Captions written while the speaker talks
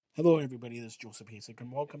Hello, everybody. This is Joseph Hasek,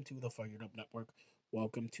 and welcome to the Fired Up Network.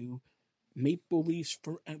 Welcome to Maple Leafs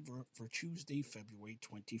Forever for Tuesday, February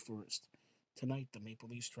 21st. Tonight, the Maple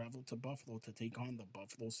Leafs travel to Buffalo to take on the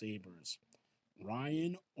Buffalo Sabres.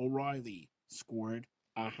 Ryan O'Reilly scored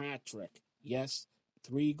a hat trick. Yes,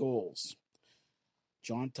 3 goals.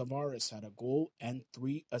 John Tavares had a goal and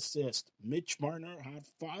 3 assists. Mitch Marner had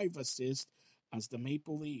 5 assists as the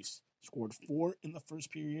Maple Leafs scored 4 in the first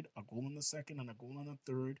period, a goal in the second, and a goal in the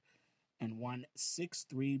third, and won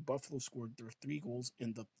 6-3. Buffalo scored their 3 goals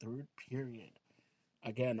in the third period.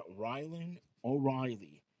 Again, Ryan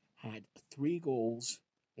O'Reilly had 3 goals,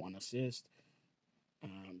 1 assist.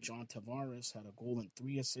 John Tavares had a goal and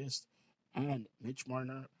 3 assists. And Mitch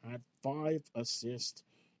Marner had 5 assists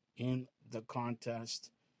in the contest.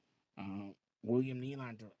 William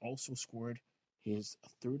Nylander also scored his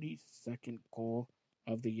 32nd goal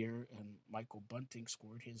of the year, and Michael Bunting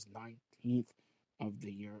scored his 19th of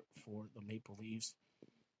the year for the Maple Leafs.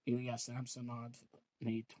 Ilya Samsonov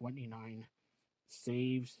made 29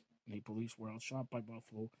 saves. Maple Leafs were outshot by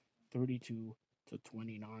Buffalo 32-29.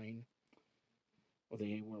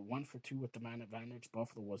 They were 1 for 2 with the man advantage.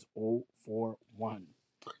 Buffalo was 0 for 1.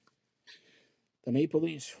 The Maple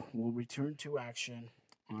Leafs will return to action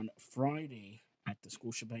on Friday at the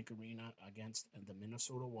Scotiabank Arena against the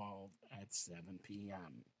Minnesota Wild at 7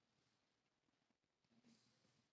 p.m.